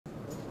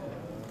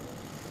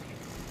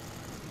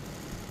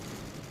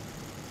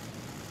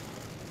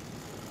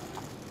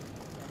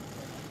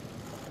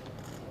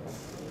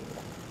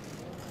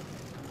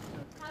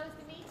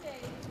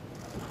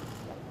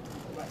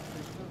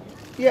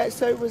Yeah,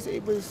 so it was.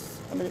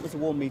 I mean, it was a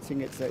warm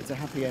meeting. It's a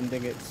happy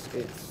ending. It's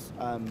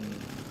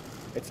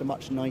a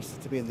much nicer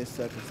to be in this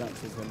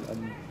circumstances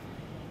and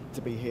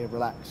to be here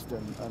relaxed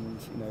and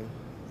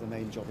the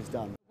main job is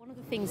done. One of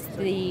the things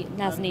the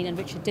Nazanin and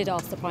Richard did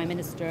ask the Prime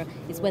Minister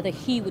is whether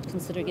he would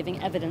consider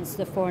giving evidence to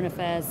the Foreign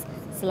Affairs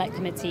Select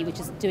Committee, which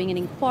is doing an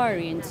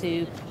inquiry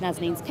into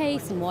Nazanin's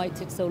case and why it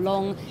took so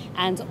long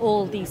and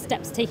all the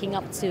steps taking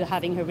up to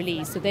having her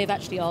released. So they've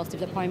actually asked if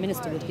the Prime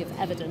Minister would give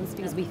evidence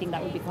because we think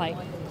that would be quite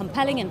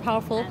compelling and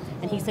powerful,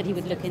 and he said he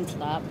would look into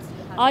that.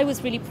 I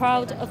was really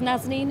proud of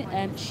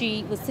Nazanin.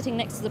 She was sitting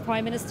next to the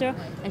Prime Minister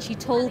and she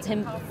told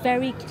him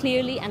very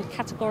clearly and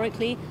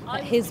categorically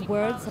that his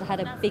words had had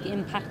a big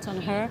impact on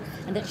her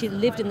and that she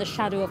lived in the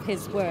shadow of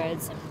his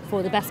words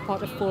for the best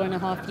part of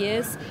 4.5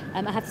 years.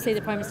 I have to say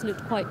the Prime Minister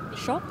looked quite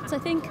shocked, I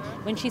think,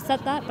 when she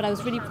said that, but I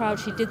was really proud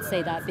she did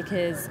say that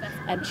because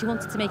she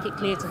wanted to make it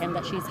clear to him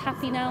that she's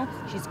happy now,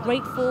 she's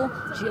grateful,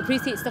 she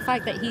appreciates the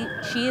fact that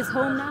she is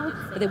home now,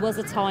 but there was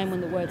a time when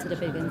the words had a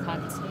big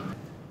impact.